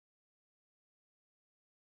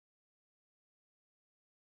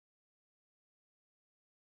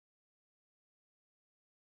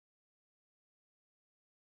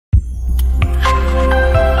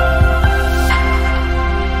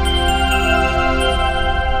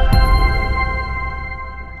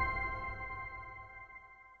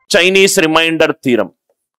Chinese remainder theorem.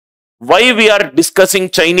 Why we are discussing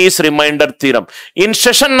Chinese remainder theorem? In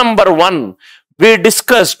session number 1, we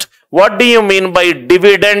discussed what do you mean by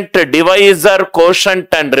dividend, divisor, quotient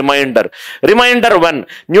and remainder. Remainder 1,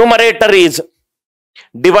 numerator is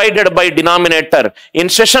divided by denominator. In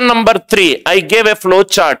session number 3, I gave a flow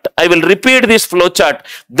chart. I will repeat this flow chart.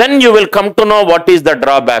 Then you will come to know what is the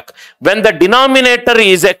drawback. When the denominator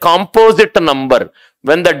is a composite number,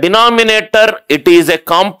 when the denominator, it is a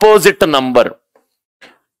composite number.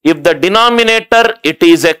 If the denominator, it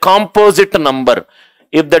is a composite number.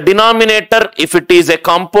 If the denominator, if it is a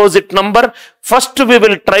composite number, first we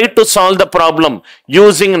will try to solve the problem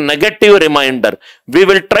using negative remainder. We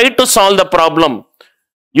will try to solve the problem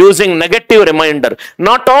using negative remainder.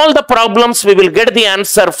 Not all the problems we will get the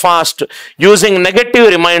answer fast using negative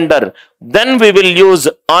remainder. Then we will use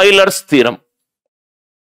Euler's theorem.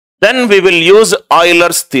 Then we will use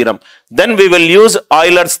Euler's theorem. Then we will use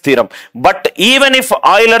Euler's theorem. But even if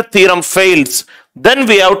Euler theorem fails, then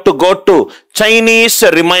we have to go to Chinese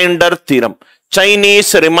remainder theorem.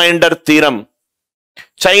 Chinese remainder theorem.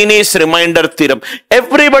 Chinese remainder theorem.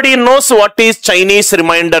 Everybody knows what is Chinese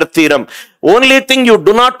remainder theorem. Only thing you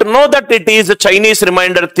do not know that it is a Chinese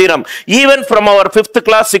remainder theorem. Even from our 5th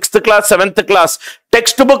class, 6th class, 7th class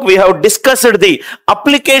textbook, we have discussed the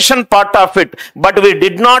application part of it. But we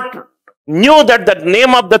did not knew that the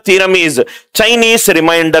name of the theorem is Chinese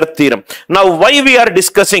remainder theorem. Now, why we are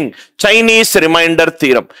discussing Chinese remainder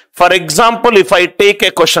theorem? For example, if I take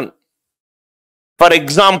a question. For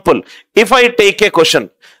example, if I take a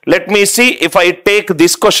question, let me see if I take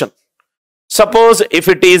this question. Suppose if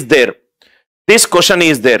it is there, this question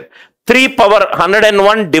is there. 3 power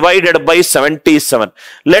 101 divided by 77.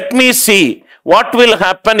 Let me see what will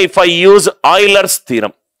happen if I use Euler's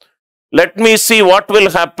theorem. Let me see what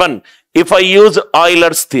will happen if I use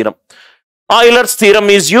Euler's theorem. Euler's theorem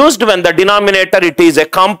is used when the denominator, it is a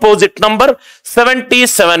composite number.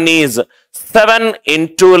 77 is 7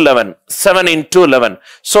 into 11. 7 into 11.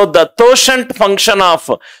 So the quotient function of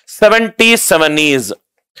 77 is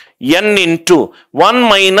n into 1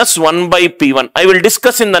 minus 1 by p1. I will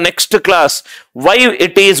discuss in the next class why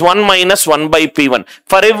it is 1 minus 1 by p1.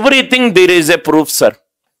 For everything there is a proof, sir.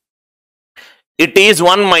 It is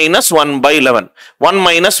 1 minus 1 by 11. 1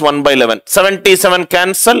 minus 1 by 11. 77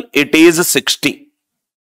 cancel, it is 60.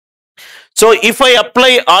 So if I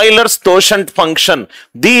apply Euler's quotient function,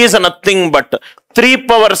 this is nothing but 3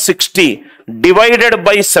 power 60 divided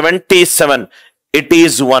by 77, it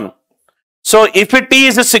is 1. So if it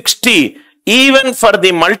is 60, even for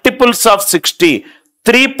the multiples of 60,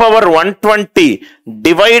 3 power 120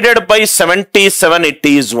 divided by 77, it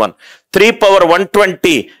is 1. 3 power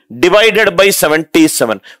 120 divided by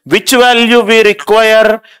 77. Which value we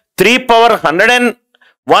require? 3 power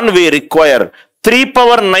 101 we require. 3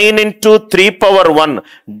 power 9 into 3 power 1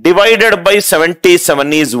 divided by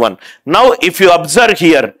 77 is 1. Now if you observe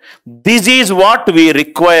here, this is what we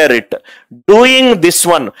require it. Doing this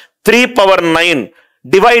one, 3 power 9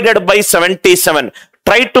 divided by 77.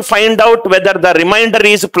 Try to find out whether the remainder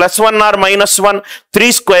is plus 1 or minus 1.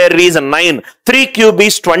 3 square is 9. 3 cube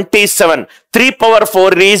is 27. 3 power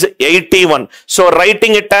 4 is 81. So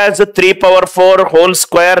writing it as 3 power 4 whole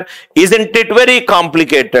square, isn't it very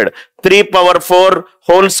complicated? 3 power 4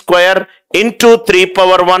 whole square into 3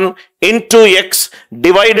 power 1 into x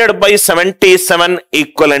divided by 77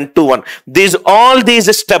 equivalent to 1. All these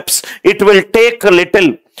steps, it will take a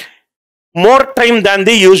little more time than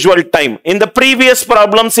the usual time. In the previous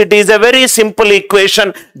problems, it is a very simple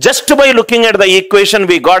equation. Just by looking at the equation,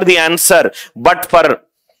 we got the answer. But for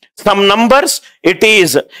some numbers, it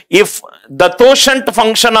is, if the quotient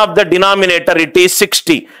function of the denominator, it is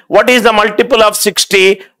 60. What is the multiple of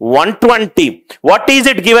 60? 120. What is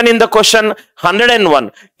it given in the question?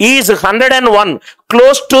 101. Is 101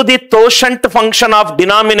 close to the quotient function of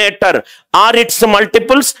denominator or its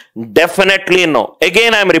multiples? Definitely no.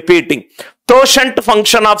 Again, I am repeating. Quotient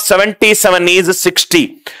function of 77 is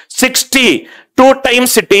 60. 60, 2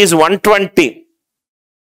 times it is 120.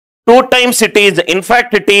 2 times it is, in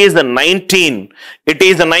fact, it is 19. It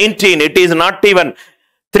is 19. It is not even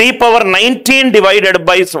 3 power 19 divided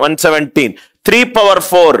by 117. 3 power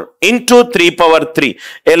 4 into 3 power 3.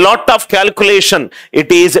 A lot of calculation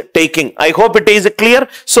it is taking. I hope it is clear.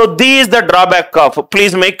 So this is the drawback of,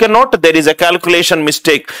 please make a note, there is a calculation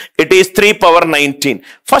mistake. It is 3 power 19.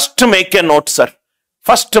 First make a note, sir.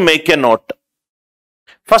 First make a note.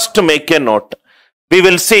 First make a note. We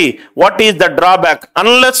will see what is the drawback.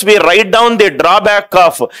 Unless we write down the drawback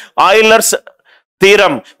of Euler's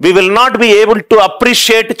theorem, we will not be able to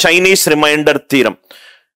appreciate Chinese remainder theorem.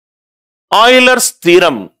 Euler's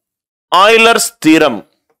theorem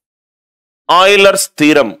Euler's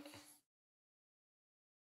theorem.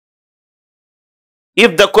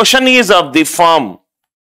 If the question is of the form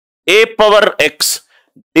a power x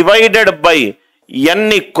divided by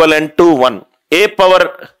n equivalent to 1, a power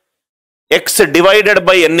x divided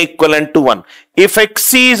by n equivalent to 1, if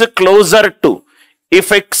x is closer to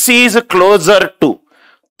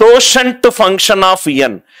quotient function of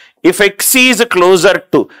n, if x is closer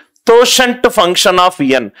to quotient function of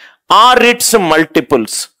n, or its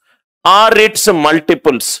multiples,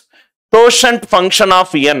 quotient function of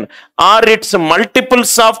n, or its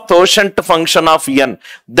multiples of quotient function of n,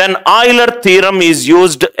 then Euler theorem is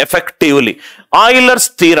used effectively. Euler's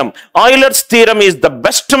theorem is the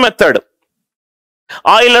best method.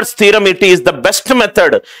 Euler's theorem, it is the best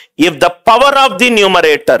method if the power of the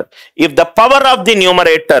numerator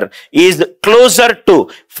is closer to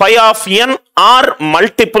phi of n or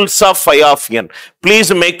multiples of phi of n.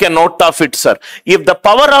 Please make a note of it, sir. If the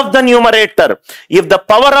power of the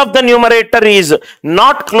numerator is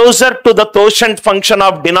not closer to the quotient function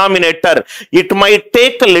of denominator, it might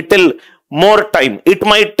take a little more time.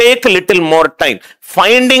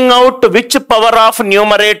 Finding out which power of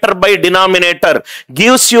numerator by denominator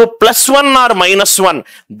gives you +1 or -1.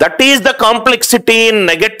 That is the complexity in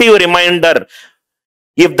negative remainder.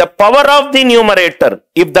 If the power of the numerator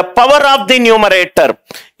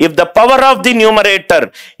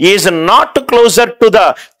is not closer to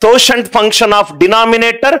the quotient function of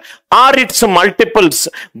denominator or its multiples,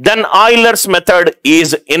 then Euler's method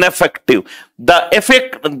is ineffective. The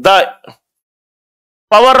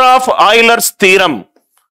power of Euler's theorem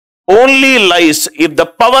only lies if the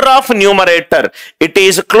power of numerator, it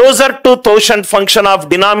is closer to quotient function of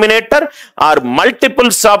denominator or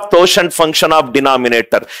multiples of quotient function of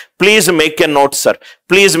denominator. Please make a note, sir.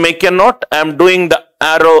 Please make a note. I am doing the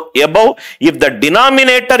arrow above. If the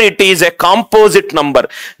denominator, it is a composite number.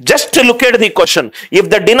 Just look at the question. If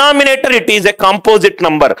the denominator, it is a composite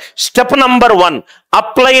number. Step number 1,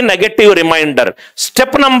 apply negative remainder.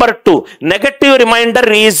 Step number 2, negative remainder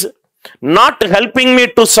is not helping me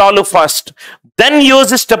to solve fast. Then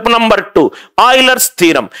use step number 2, Euler's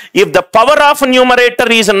theorem. If the power of numerator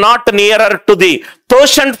is not nearer to the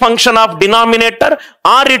quotient function of denominator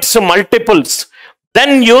or its multiples,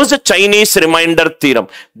 then use Chinese remainder theorem.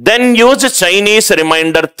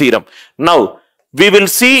 Now, we will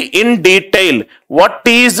see in detail what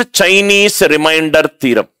is Chinese remainder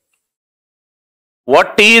theorem.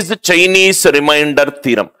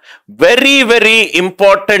 Very, very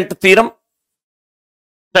important theorem.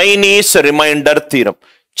 Chinese remainder theorem.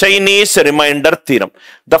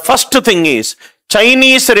 The first thing is,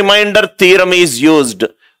 Chinese remainder theorem is used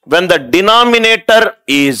when the denominator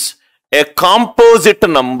is a composite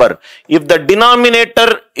number. If the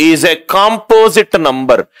denominator is a composite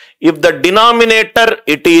number,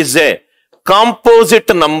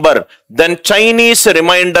 then Chinese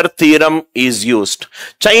remainder theorem is used.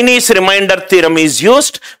 Chinese remainder theorem is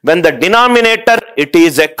used when the denominator, it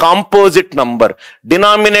is a composite number.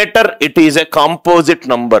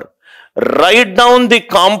 Write down the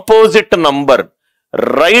composite number.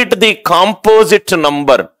 Write the composite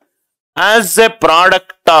number as a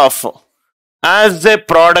product of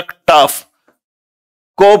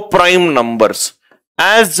co-prime numbers.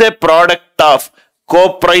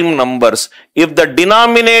 If the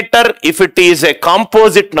denominator, if it is a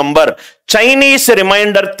composite number, Chinese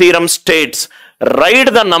remainder theorem states,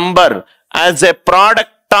 write the number as a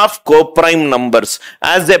product of co-prime numbers.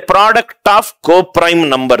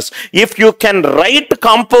 If you can write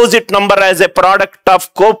composite number as a product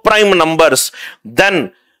of co-prime numbers,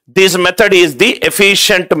 then this method is the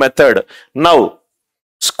efficient method. Now,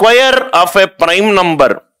 square of a prime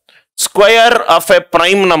number.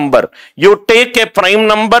 You take a prime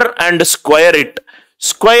number and square it.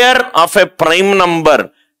 Square of a prime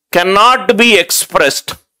number cannot be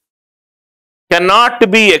expressed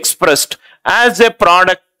as a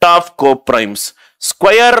product of co-primes.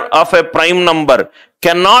 Square of a prime number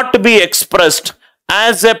cannot be expressed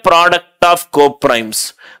as a product of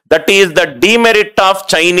co-primes. That is the demerit of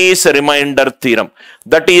Chinese remainder theorem.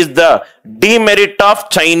 Chinese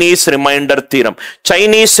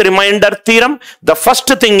remainder theorem, the first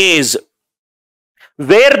thing is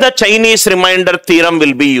where the Chinese remainder theorem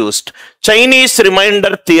will be used. Chinese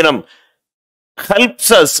remainder theorem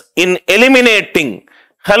helps us in eliminating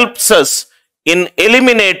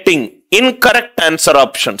incorrect answer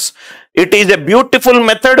options. It is a beautiful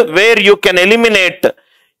method where you can eliminate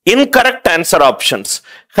incorrect answer options.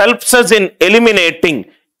 Helps us in eliminating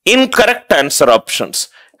incorrect answer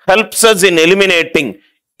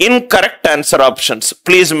options.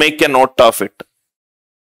 Please make a note of it.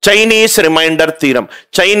 Chinese remainder theorem.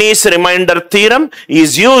 Chinese remainder theorem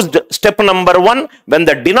is used, step number 1, when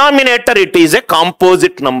the denominator it is a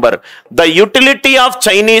composite number. The utility of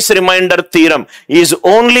Chinese remainder theorem is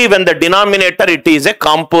only when the denominator it is a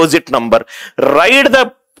composite number. Write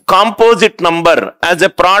the composite number as a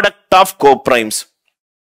product of coprimes.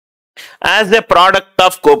 As a product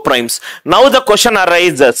of coprimes. Now the question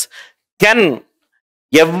arises, can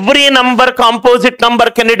every number, composite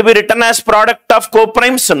number, can it be written as product of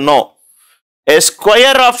coprimes? No. A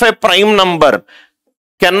square of a prime number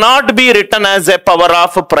cannot be written as a power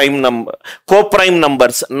of prime number, coprime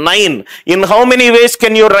numbers. 9. In how many ways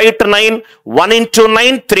can you write 9? 1 into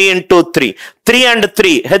 9, 3 into 3. 3 and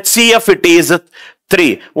 3. HCF it is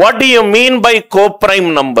 3. What do you mean by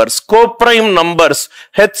coprime numbers? Coprime numbers,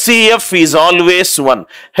 HCF is always 1.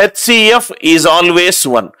 HCF is always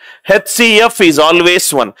 1. HCF is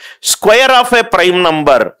always 1. Square of a prime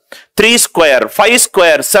number, 3 square, 5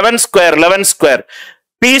 square, 7 square, 11 square.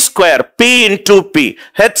 P square, P into P.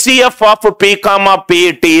 HCF of P comma P,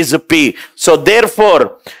 it is P. So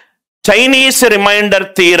therefore, Chinese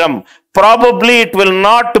remainder theorem, probably it will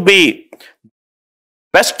not be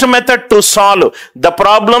best method to solve the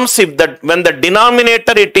problems if when the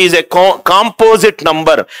denominator it is a composite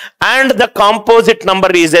number and the composite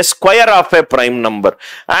number is a square of a prime number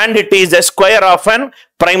and it is a square of an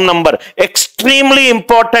prime number. Extremely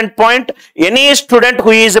important point. Any student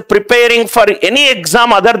who is preparing for any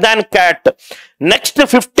exam other than CAT, next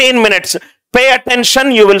 15 minutes, pay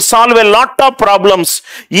attention, you will solve a lot of problems.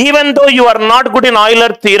 Even though you are not good in Euler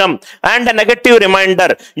theorem and a negative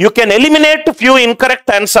remainder, you can eliminate few incorrect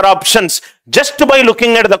answer options just by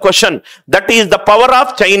looking at the question. That is the power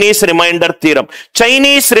of Chinese remainder theorem.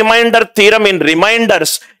 Chinese remainder theorem in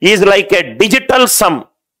reminders is like a digital sum.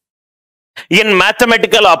 In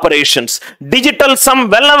mathematical operations, digital sum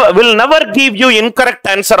will never give you incorrect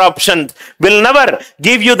answer options, will never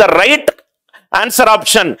give you the right answer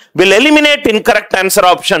option, will eliminate incorrect answer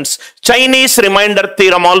options. Chinese remainder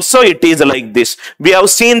theorem also it is like this. We have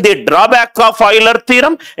seen the drawback of Euler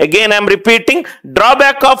theorem. Again I am repeating,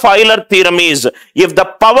 drawback of Euler theorem is if the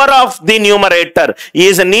power of the numerator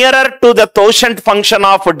is nearer to the quotient function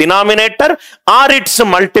of denominator or its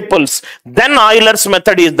multiples, then Euler's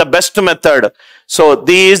method is the best method. So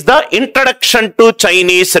this is the introduction to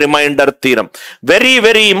Chinese remainder theorem. Very,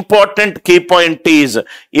 very important key point is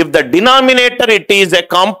if the denominator it is a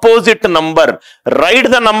composite number, write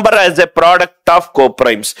the number as a product of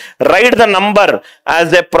coprimes. Write the number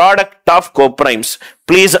as a product of coprimes.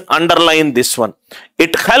 Please underline this one.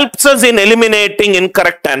 It helps us in eliminating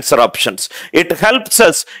incorrect answer options. It helps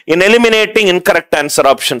us in eliminating incorrect answer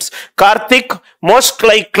options. Karthik, most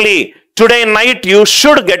likely today night you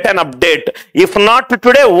should get an update. If not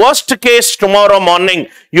today, worst case tomorrow morning,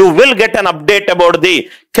 you will get an update about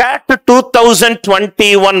the CAT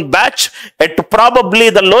 2021 batch at probably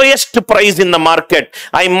the lowest price in the market.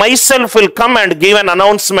 I myself will come and give an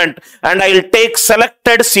announcement and I will take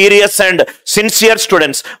selected, serious and sincere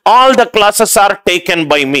students. All the classes are taken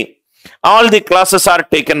by me. All the classes are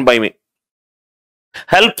taken by me.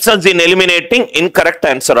 Helps us in eliminating incorrect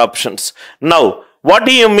answer options. Now, what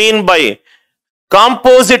do you mean by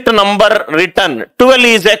composite number written? 12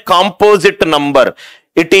 is a composite number.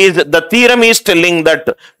 It is, the theorem is telling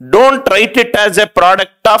that don't write it as a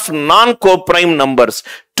product of non-coprime numbers.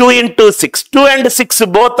 2 into 6. 2 and 6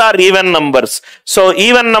 both are even numbers. So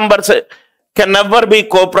even numbers can never be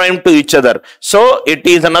coprime to each other. So it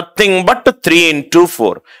is nothing but 3 into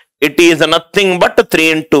 4. It is nothing but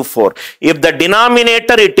 3 into 4. If the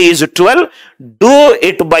denominator it is 12, do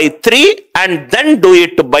it by 3 and then do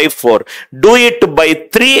it by 4. Do it by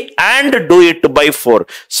 3 and do it by 4.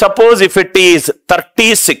 Suppose if it is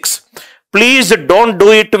 36, please don't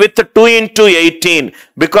do it with 2 into 18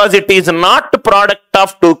 because it is not product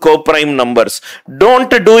of two coprime numbers.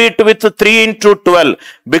 Don't do it with 3 into 12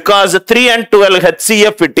 because 3 and 12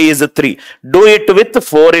 HCF it is 3. Do it with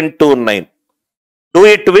 4 into 9. Do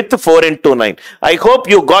it with 4 into 9. I hope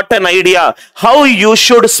you got an idea how you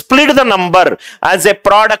should split the number as a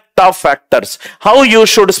product of factors. How you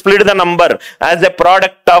should split the number as a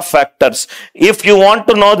product of factors. If you want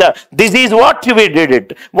to know this is what we did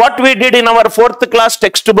it. What we did in our 4th class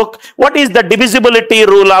textbook. What is the divisibility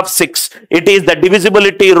rule of 6? It is the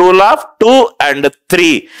divisibility rule of 2 and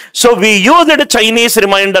 3. So we used Chinese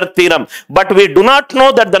remainder theorem, but we do not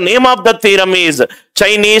know that the name of the theorem is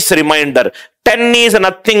Chinese remainder. 10 is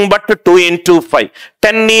nothing but 2 into 5.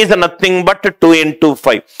 10 is nothing but 2 into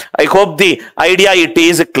 5. I hope the idea it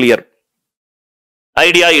is clear.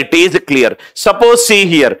 Idea it is clear. Suppose see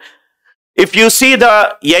here. If you see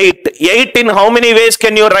the 8 in how many ways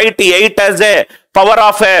can you write 8 as a power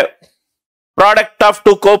of a product of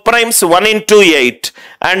two coprimes, 1 into 8,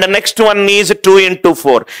 and the next one is 2 into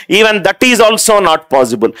 4. Even that is also not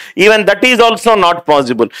possible. Even that is also not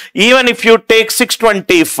possible. Even if you take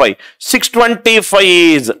 625, 625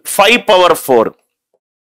 is 5 power 4.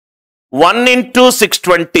 1 into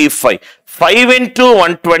 625, 5 into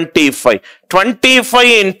 125,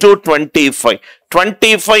 25 into 25,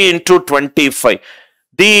 25 into 25.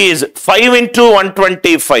 These 5 into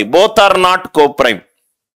 125, both are not coprime.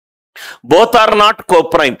 Both are not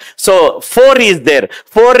coprime. So 4 is there.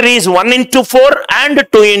 4 is 1 into 4 and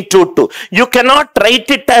 2 into 2. You cannot write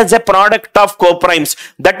it as a product of coprimes.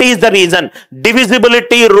 That is the reason.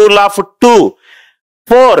 Divisibility rule of 2.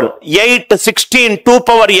 4, 8, 16, 2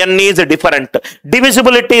 power n is different.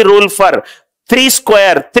 Divisibility rule for 3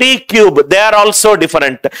 square, 3 cube, they are also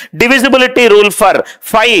different. Divisibility rule for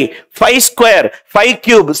 5, 5 square, 5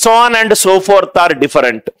 cube, so on and so forth are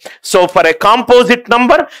different. So for a composite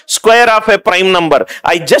number, square of a prime number,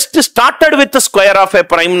 I just started with the square of a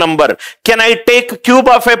prime number. Can I take cube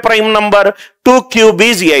of a prime number? 2 cube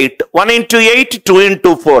is 8. 1 into 8, 2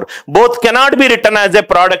 into 4. Both cannot be written as a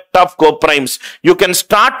product of coprimes. You can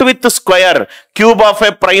start with the square, cube of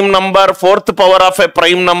a prime number, fourth power of a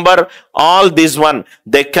prime number, all this one.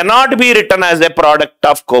 They cannot be written as a product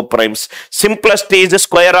of coprimes. Simplest is the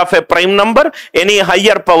square of a prime number. Any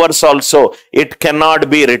higher powers also, it cannot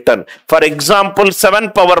be written. For example,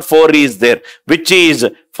 7 power 4 is there, which is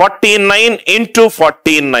 49 into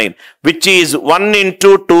 49, which is 1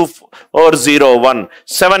 into 2 or 0, 1,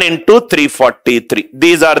 7 into 343.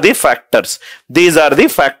 These are the factors. These are the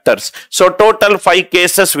factors. So total 5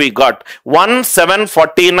 cases we got. 1, 7,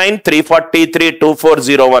 49, 343,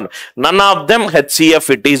 2401. None of them HCF,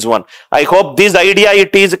 it is 1. I hope this idea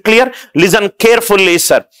it is clear. Listen carefully,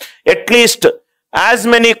 sir. At least as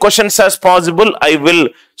many questions as possible, I will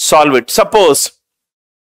solve it. Suppose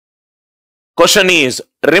question is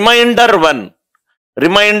remainder 1.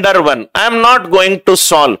 Remainder 1. I am not going to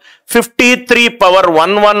solve 53 power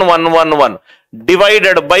 11111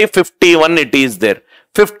 divided by 51, it is there.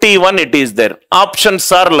 51 it is there.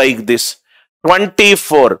 Options are like this: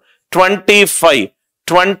 24, 25,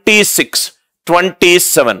 26,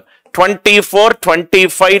 27. 24,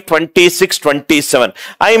 25, 26, 27.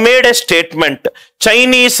 I made a statement.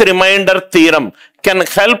 Chinese remainder theorem can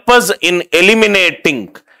help us in eliminating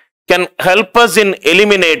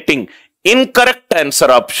incorrect answer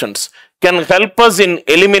options. Can help us in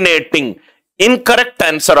eliminating incorrect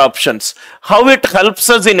answer options. How it helps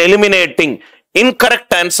us in eliminating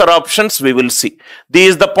incorrect answer options, we will see.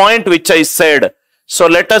 This is the point which I said. So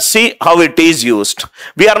let us see how it is used.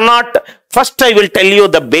 We are not, first I will tell you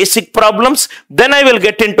the basic problems, then I will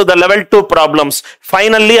get into the level 2 problems.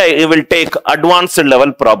 Finally, I will take advanced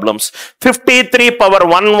level problems. 53 power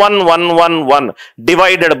 11111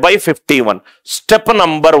 divided by 51. Step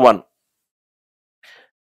number 1.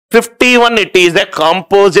 51, it is a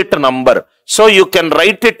composite number. So you can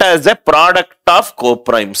write it as a product of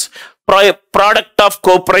coprimes. Product of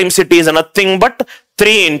coprimes, it is nothing but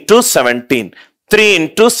 3 into 17. 3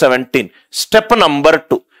 into 17. Step number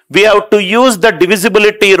 2. We have to use the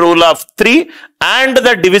divisibility rule of 3 and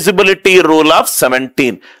the divisibility rule of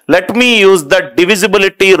 17. Let me use the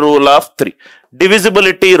divisibility rule of 3.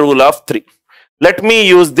 Divisibility rule of 3. Let me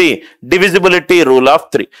use the divisibility rule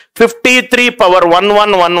of 3. 53 power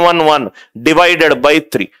 11111 divided by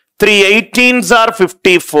 3. 3 18s are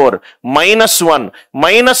 54. Minus 1.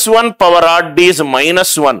 Minus 1 power odd is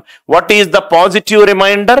minus 1. What is the positive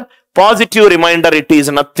remainder? Positive remainder, it is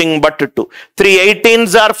nothing but 2. 3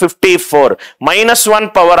 18s are 54. Minus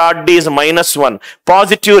 1 power odd is minus 1.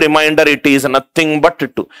 Positive remainder, it is nothing but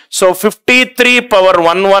 2. So 53 power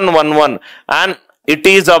 1111 and it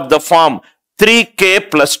is of the form 3k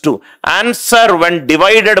plus 2. Answer when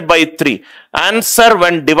divided by 3. Answer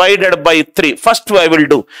when divided by 3. First I will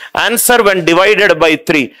do. Answer when divided by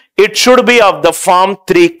 3. It should be of the form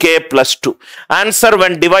 3k plus 2. Answer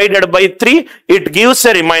when divided by 3. It gives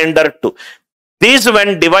a remainder 2. This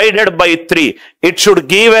when divided by 3. It should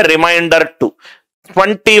give a remainder 2.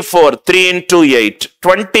 24, 3 into 8.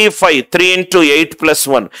 25, 3 into 8 plus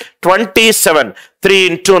 1. 27,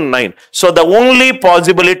 3 into 9. So the only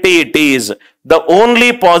possibility it is, the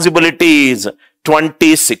only possibility is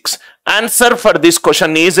 26. Answer for this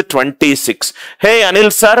question is 26. Hey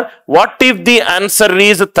Anil sir, what if the answer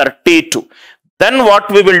is 32? Then what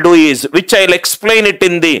we will do is, which I will explain it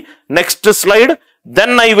in the next slide.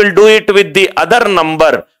 Then I will do it with the other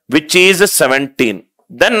number, which is 17.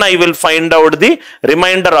 Then I will find out the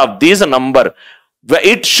remainder of this number.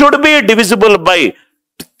 It should be divisible by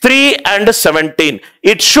 3 and 17.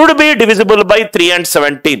 It should be divisible by 3 and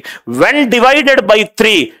 17. When divided by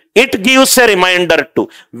 3, it gives a remainder 2.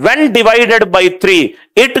 When divided by 3,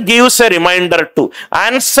 it gives a remainder 2.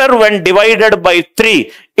 Answer when divided by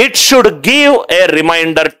 3, it should give a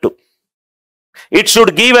remainder 2. It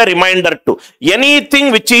should give a remainder 2.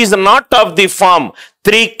 Anything which is not of the form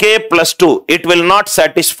 3k plus 2, it will not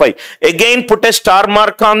satisfy. Again, put a star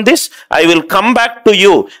mark on this. I will come back to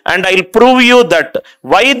you and I will prove you that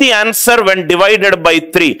why the answer when divided by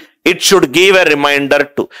 3, it should give a remainder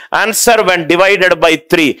 2. Answer when divided by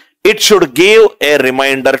 3, it should give a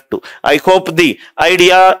remainder 2. I hope the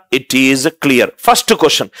idea it is clear. First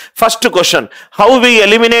question, how we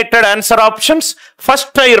eliminated answer options?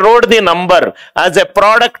 First I wrote the number as a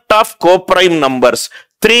product of co-prime numbers.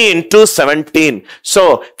 3 into 17.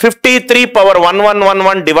 So 53 power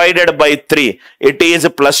 1111 divided by 3, it is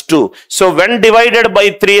plus 2. So when divided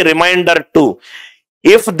by 3, remainder 2.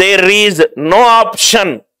 If there is no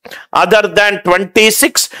option other than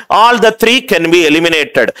 26, all the 3 can be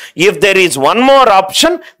eliminated. If there is one more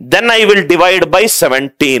option, then I will divide by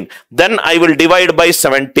 17. I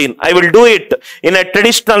will do it in a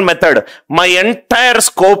traditional method. My entire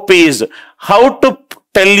scope is how to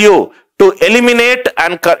tell you to eliminate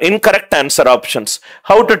incorrect answer options.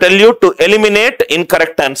 How to tell you to eliminate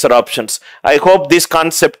incorrect answer options. I hope this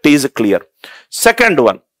concept is clear. Second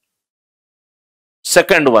one.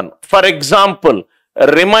 For example,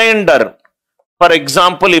 remainder. For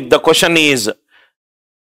example, if the question is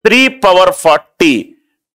 3 power 40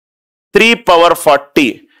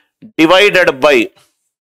 divided by,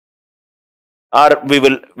 or we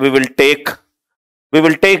will take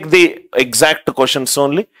the exact questions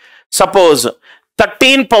only. Suppose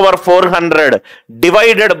 13 power 400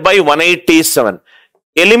 divided by 187,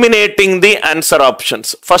 eliminating the answer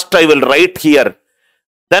options. First I will write here,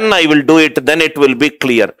 then I will do it, then it will be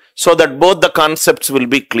clear, so that both the concepts will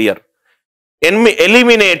be clear.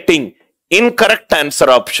 Eliminating incorrect answer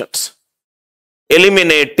options.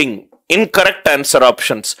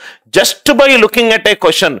 Just by looking at a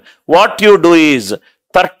question, what you do is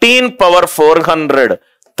 13 power 400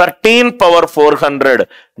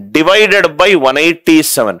 divided by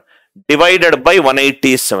 187.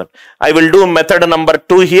 I will do method number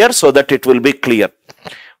 2 here so that it will be clear.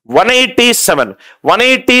 187,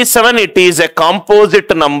 it is a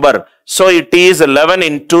composite number, so it is 11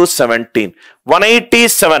 into 17.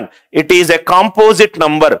 187, it is a composite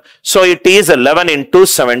number, so it is 11 into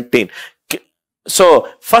 17. So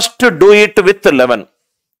first do it with 11.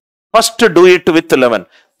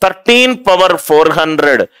 13 power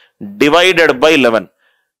 400 divided by 11.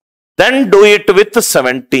 Then do it with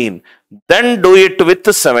 17. 13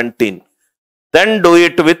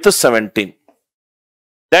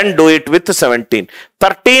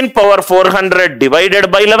 power 400 divided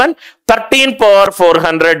by 11. 13 power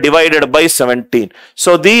 400 divided by 17.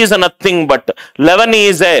 So these are nothing but 11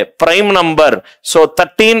 is a prime number. So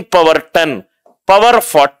 13 power 10 power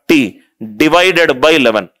 40 divided by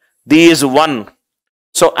 11. These is 1.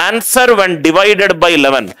 So answer when divided by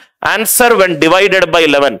 11.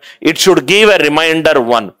 It should give a remainder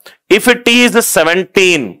 1. If it is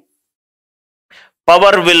 17,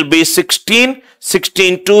 power will be 16.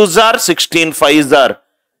 16 2s are, 16 5s are,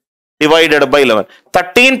 divided by 11.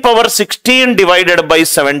 13 power 16 divided by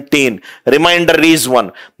 17. Remainder is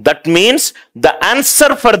 1. That means the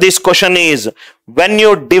answer for this question is, when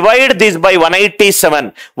you divide this by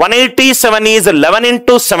 187, 187 is 11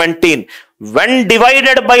 into 17. When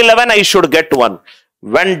divided by 11, I should get 1.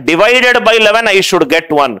 When divided by 11, I should get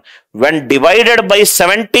 1. When divided by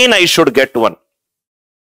 17, I should get 1.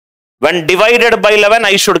 When divided by 11,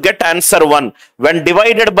 I should get answer 1. When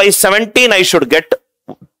divided by 17, I should get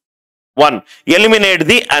 1. Eliminate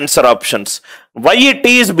the answer options. Why it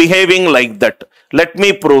is behaving like that? Let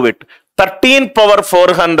me prove it. 13 power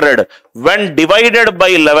 400, when divided by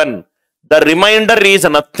 11, the remainder is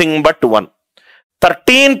nothing but 1.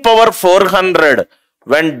 13 power 400,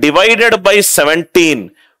 when divided by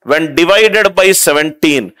 17,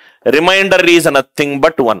 remainder is nothing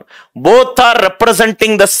but 1. Both are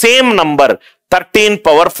representing the same number, 13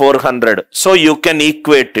 power 400. So you can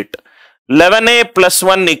equate it. 11a plus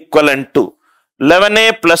 1 equivalent to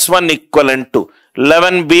 11a plus 1 equivalent to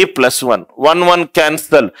 11b plus 1. 1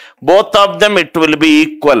 cancel. Both of them it will be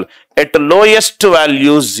equal at lowest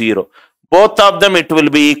value 0. Both of them it will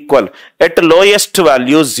be equal at lowest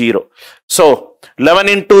value 0. So 11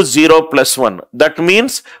 into 0 plus 1. That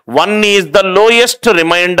means 1 is the lowest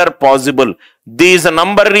remainder possible. This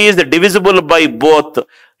number is divisible by both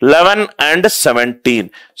 11 and 17.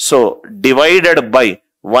 So divided by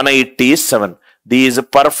 187. These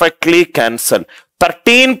perfectly cancel.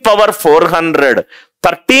 13 power 400.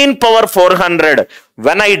 13 power 400.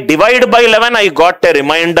 When I divide by 11, I got a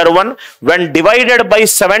remainder 1. When divided by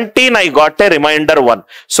 17, I got a remainder 1.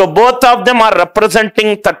 So both of them are representing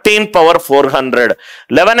 13 power 400.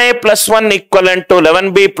 11a plus 1 equivalent to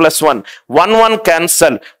 11b plus 1. 1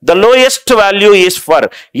 cancel. The lowest value is for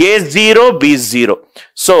a0, b0.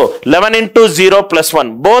 So 11 into 0 plus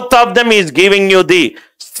 1. Both of them is giving you the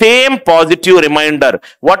same positive remainder.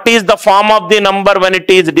 What is the form of the number when it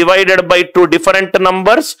is divided by two different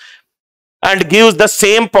numbers and gives the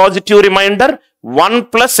same positive remainder? 1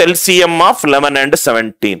 plus LCM of 11 and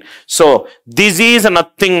 17. So this is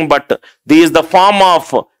nothing but, this is the form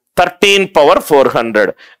of 13 power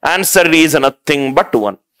 400. Answer is nothing but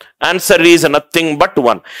 1. Answer is nothing but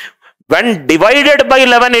 1. When divided by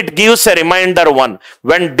 11, it gives a remainder 1.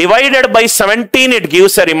 When divided by 17, it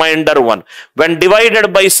gives a remainder 1. When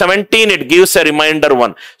divided by 17, it gives a remainder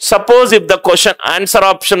 1. Suppose if the question answer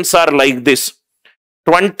options are like this: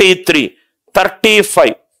 23,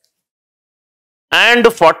 35, and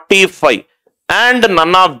 45, and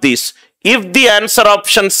none of these. If the answer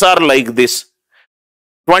options are like this: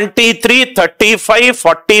 23, 35,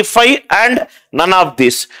 45, and none of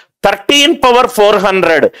these. 13 power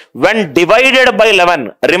 400, when divided by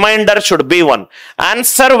 11, remainder should be 1.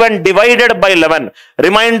 Answer when divided by 11,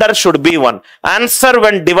 remainder should be 1. Answer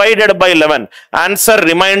when divided by 11, answer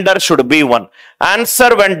remainder should be 1.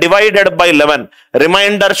 Answer when divided by 11,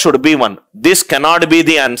 remainder should be 1. This cannot be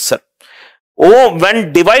the answer. Oh,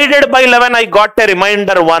 when divided by 11, I got a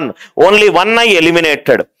remainder 1. Only 1 I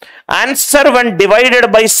eliminated. Answer when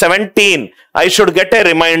divided by 17, I should get a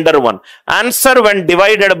remainder 1. Answer when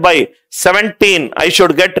divided by 17, I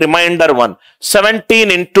should get remainder 1.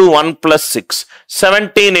 17 into 1 plus 6.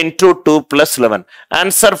 17 into 2 plus 11.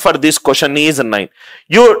 Answer for this question is 9.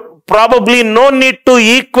 You probably no need to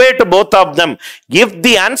equate both of them. If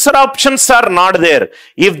the answer options are not there,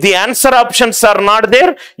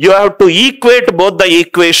 you have to equate both the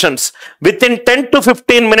equations. Within 10 to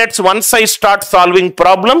 15 minutes, once I start solving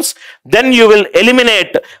problems, then you will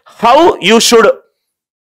eliminate how you should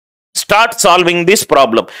start solving this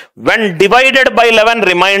problem. When divided by 11,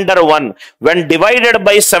 remainder 1. When divided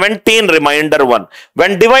by 17, remainder 1.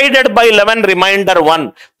 When divided by 11, remainder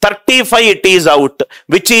 1. 35 it is out,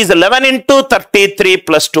 which is 11 into 33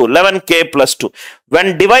 plus 2. 11k plus 2.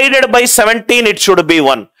 When divided by 17, it should be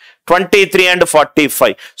 1. 23 and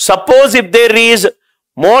 45. Suppose if there is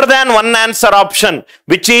more than one answer option,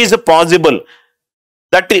 which is possible,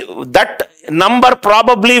 that number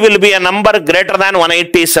probably will be a number greater than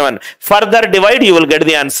 187. Further divide, you will get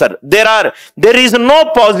the answer. There is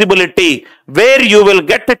no possibility where you will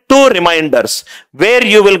get two reminders.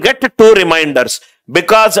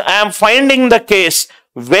 Because I am finding the case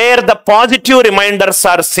where the positive reminders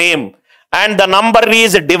are same and the number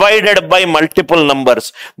is divided by multiple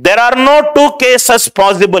numbers. There are no two cases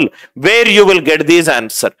possible where you will get this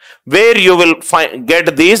answer.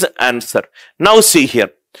 Now see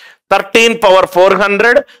here. 13 power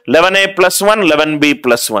 400, 11a plus 1, 11b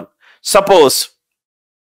plus 1. Suppose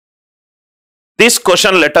this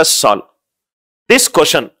question let us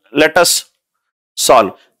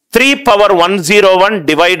solve. 3 power 101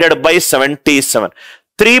 divided by 77.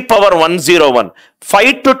 3 power 101.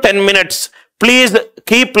 5 to 10 minutes. Please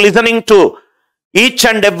keep listening to each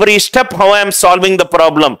and every step how I am solving the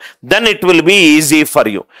problem. Then it will be easy for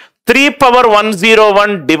you. 3 power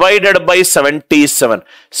 101 divided by 77.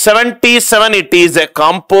 77, it is a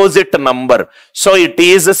composite number. So it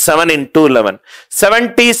is 7 into 11.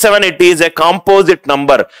 77, it is a composite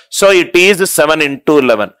number. So it is 7 into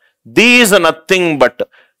 11. These are nothing but,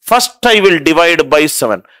 first I will divide by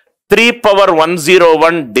 7. 3 power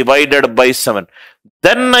 101 divided by 7.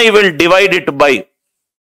 Then I will divide it by 11.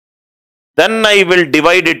 Then I will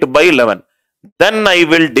divide it by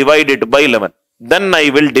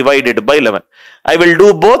 11. I will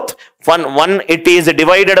do both. One it is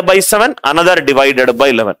divided by 7, another divided by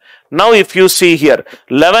 11. Now if you see here,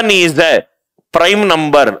 11 is a prime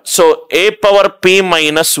number. So a power p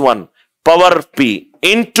minus 1 power p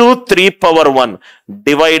into 3 power 1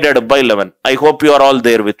 divided by 11. I hope you are all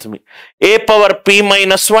there with me. A power p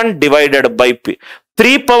minus 1 divided by p.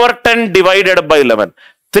 3 power 10 divided by 11.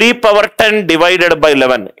 3 power 10 divided by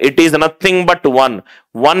 11. It is nothing but 1.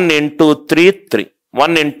 1 into 3, 3.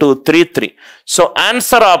 1 into 3, 3. So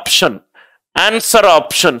answer option.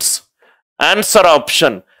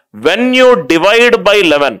 When you divide by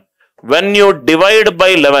 11,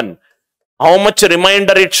 how much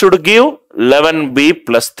remainder it should give? 11b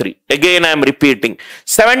plus 3. Again I am repeating.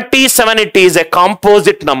 77, it is a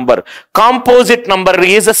composite number. Composite number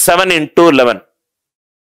is 7 into 11.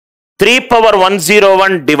 3 power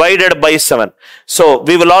 101 divided by 7. So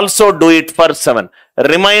we will also do it for 7.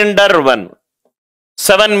 Remainder 1.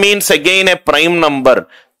 7 means again a prime number.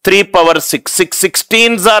 3 power 6. 6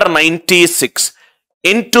 16s are 96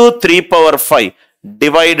 into 3 power 5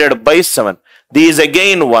 divided by 7. This is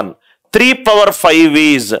again 1. 3 power 5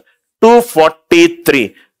 is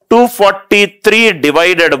 243. 243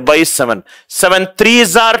 divided by 7. 7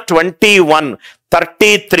 3s are 21.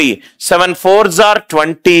 33. 7 4s are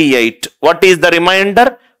 28. What is the remainder?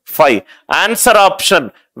 5. Answer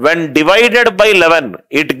option. When divided by 11,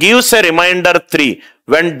 it gives a remainder 3.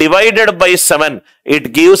 When divided by 7,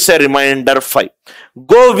 it gives a remainder 5.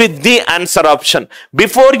 Go with the answer option.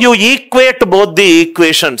 Before you equate both the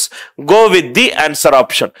equations, go with the answer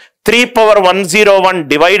option. 3 power 101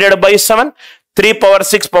 divided by 7. 3 power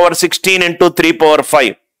 6 power 16 into 3 power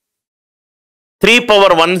 5. 3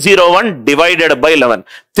 power 101 divided by 11.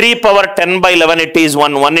 3 power 10 by 11, it is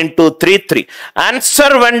 1. 1 into 3, 3.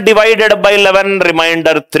 Answer when divided by 11,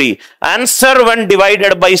 remainder 3. Answer when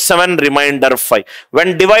divided by 7, remainder 5.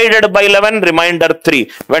 When divided by 11, remainder 3.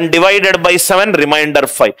 When divided by 7, remainder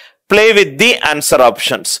 5. Play with the answer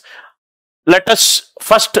options. Let us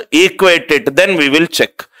first equate it, then we will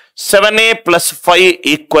check. 7a plus 5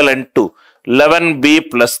 equivalent to 11b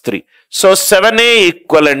plus 3. So 7a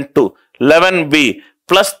equivalent to 11b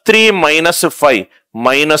plus 3 minus 5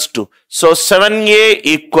 minus 2. So 7a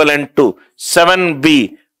equivalent to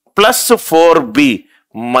 7b plus 4b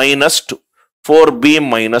minus 2. 4b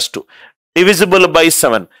minus 2. Divisible by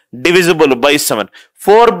 7. Divisible by 7.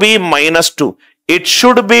 4b minus 2. It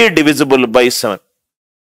should be divisible by 7.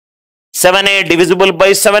 7a divisible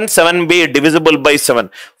by 7, 7b divisible by 7,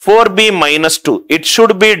 4b minus 2, it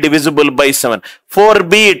should be divisible by 7,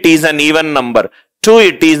 4b it is an even number, 2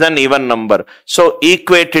 it is an even number. So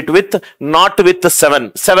equate it with, not with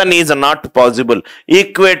 7, 7 is not possible,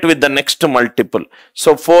 equate with the next multiple.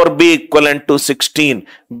 So 4b equivalent to 16,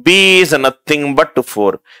 b is nothing but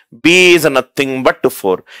 4, b is nothing but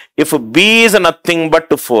 4. If b is nothing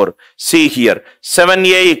but 4, see here,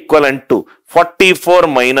 7a equivalent to 44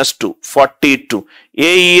 minus 2, 42.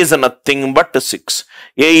 A is nothing but 6.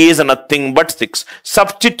 A is nothing but 6.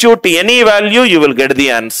 Substitute any value, you will get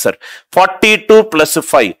the answer. 42 plus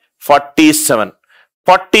 5, 47.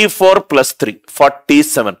 44 plus 3,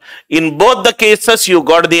 47. In both the cases, you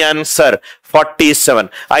got the answer 47.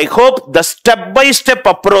 I hope the step-by-step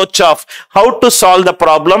approach of how to solve the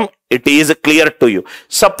problem, it is clear to you.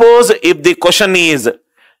 Suppose if the question is,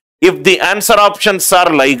 if the answer options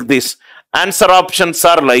are like this, answer options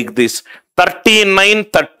are like this, 39,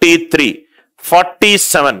 33,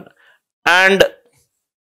 47 and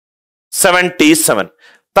 77.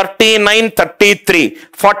 39, 33,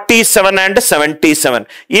 47 and 77.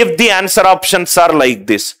 If the answer options are like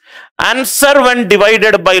this, answer when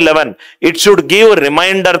divided by 11, it should give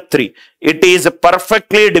remainder 3. It is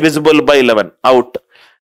perfectly divisible by 11, out.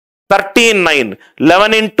 39,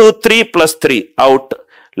 11 into 3 plus 3, out.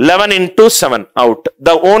 11 into 7, out.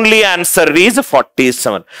 The only answer is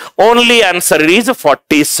 47. Only answer is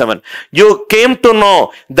 47. You came to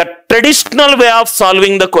know the traditional way of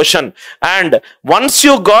solving the question. And once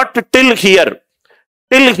you got till here,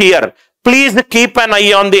 please keep an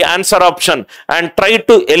eye on the answer option and try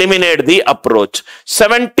to eliminate the approach.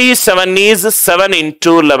 77 is 7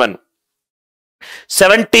 into 11.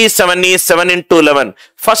 77 is 7 into 11.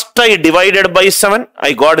 First I divided by 7,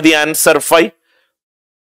 I got the answer 5.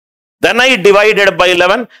 Then I divided by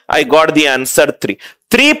 11, I got the answer 3.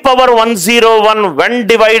 3 power 101 when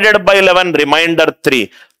divided by 11, remainder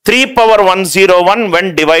 3. 3 power 101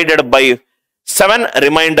 when divided by 7,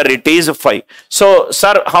 remainder it is 5. So,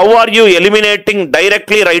 sir, how are you eliminating,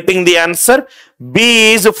 directly writing the answer?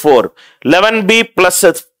 B is 4. 11b plus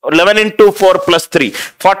 11 into 4 plus 3,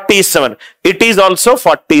 47. It is also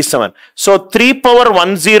 47. So, 3 power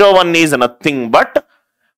 101 is nothing but,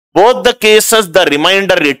 both the cases, the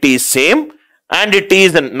remainder it is same and it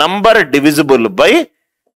is a number divisible by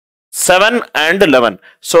 7 and 11.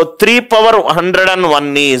 So 3 power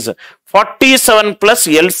 101 is 47 plus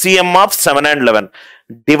LCM of 7 and 11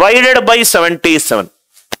 divided by 77.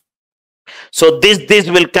 So this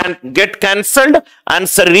will get cancelled.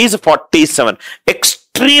 Answer is 47.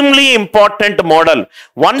 Extremely important model.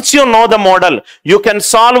 Once you know the model, you can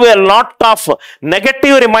solve a lot of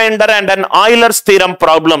negative remainder and an Euler's theorem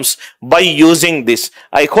problems by using this.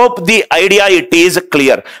 I hope the idea it is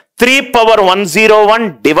clear. 3 power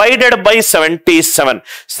 101 divided by 77.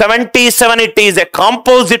 77, it is a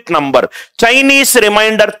composite number. Chinese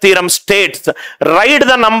remainder theorem states, write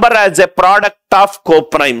the number as a product of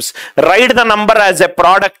coprimes. Write the number as a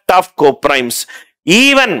product of coprimes.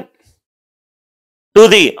 Even To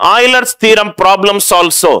the Euler's theorem problems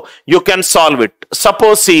also, you can solve it.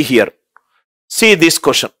 Suppose, see here. See this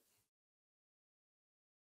question.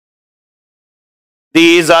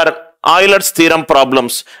 These are Euler's theorem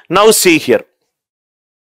problems. Now see here.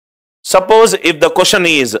 Suppose if the question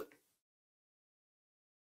is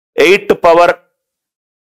 8 to power,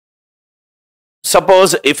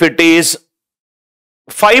 suppose if it is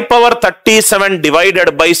 5 power 37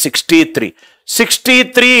 divided by 63.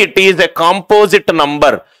 63, it is a composite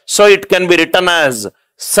number. So it can be written as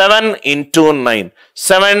 7 into 9.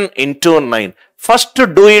 7 into 9. First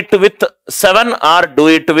do it with 7 or do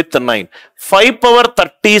it with 9. 5 power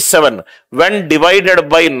 37 when divided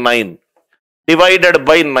by 9. Divided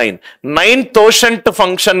by 9. 9th quotient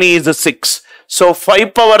function is 6. So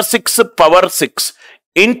 5 power 6 power 6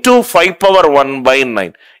 into 5 power 1 by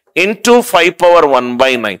 9. Into 5 power 1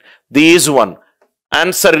 by 9. This is 1.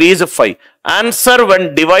 Answer is 5. Answer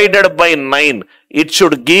when divided by 9, it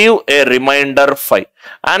should give a remainder 5.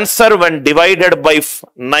 Answer when divided by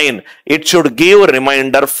 9, it should give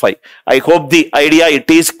remainder 5. I hope the idea it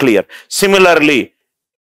is clear. Similarly,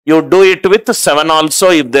 you do it with 7 also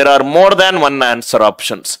if there are more than one answer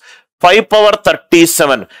options. 5 power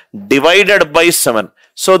 37 divided by 7.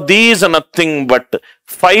 So these are nothing but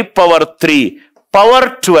 5 power 3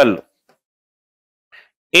 power 12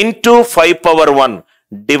 into 5 power 1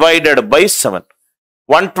 divided by 7.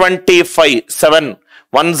 125, 7.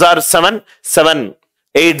 1s are 7, 7.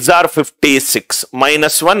 8s are 56.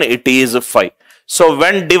 Minus 1, it is 5. So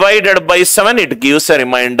when divided by 7, it gives a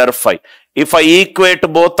remainder 5. If I equate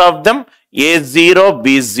both of them, A0,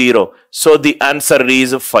 B0. So the answer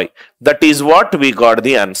is 5. That is what we got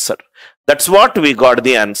the answer. That's what we got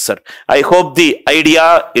the answer. I hope the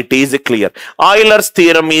idea it is clear. Euler's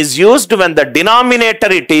theorem is used when the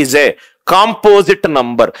denominator it is a composite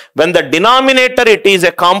number. When the denominator it is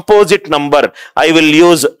a composite number, I will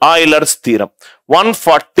use Euler's theorem.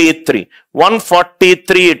 143.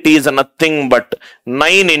 143 it is nothing but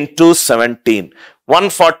 9 into 17.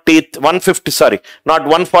 150, sorry, not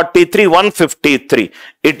 143, 153.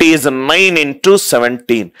 It is 9 into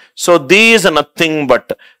 17. So these are nothing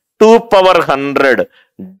but 2 power 100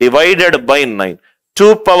 divided by 9.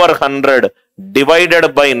 2 power 100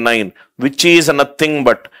 divided by 9, which is nothing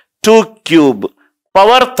but 2 cube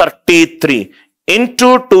power 33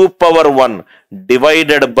 into 2 power 1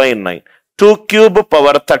 divided by 9. 2 cube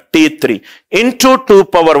power 33 into 2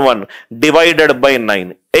 power 1 divided by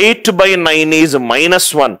 9. 8 by 9 is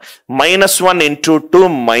minus 1. Minus 1 into 2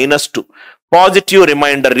 minus 2. Positive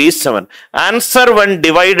remainder is 7. Answer when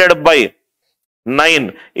divided by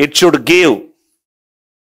 9, it should give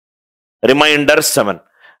remainder 7.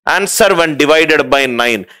 Answer when divided by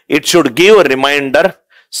 9, it should give remainder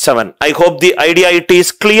 7. I hope the idea it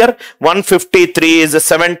is clear. 153 is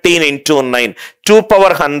 17 into 9. 2 power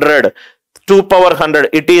 100. 2 power 100,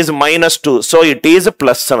 it is minus 2. So it is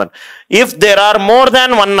plus 7. If there are more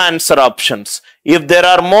than one answer options,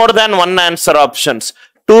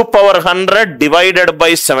 2 power 100 divided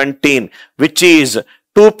by 17, which is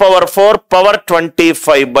 2 power 4 power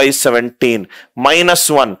 25 by 17 minus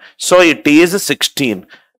 1. So it is 16.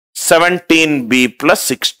 17b plus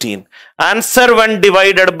 16. Answer when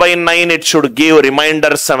divided by 9, it should give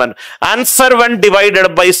remainder 7. Answer when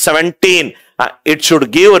divided by 17, it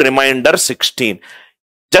should give remainder 16.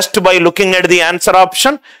 Just by looking at the answer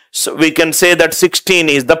option, so we can say that 16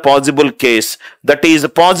 is the possible case. That is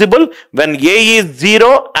possible when A is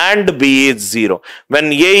 0 and B is 0.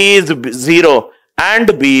 When A is 0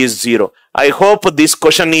 and B is 0. I hope this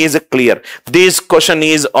question is clear. This question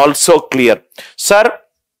is also clear. Sir,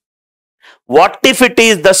 what if it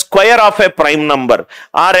is the square of a prime number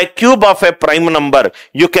or a cube of a prime number?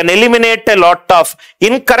 You can eliminate a lot of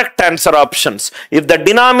incorrect answer options. If the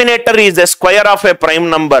denominator is a square of a prime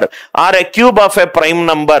number or a cube of a prime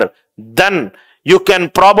number, then you can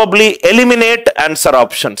probably eliminate answer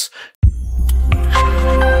options.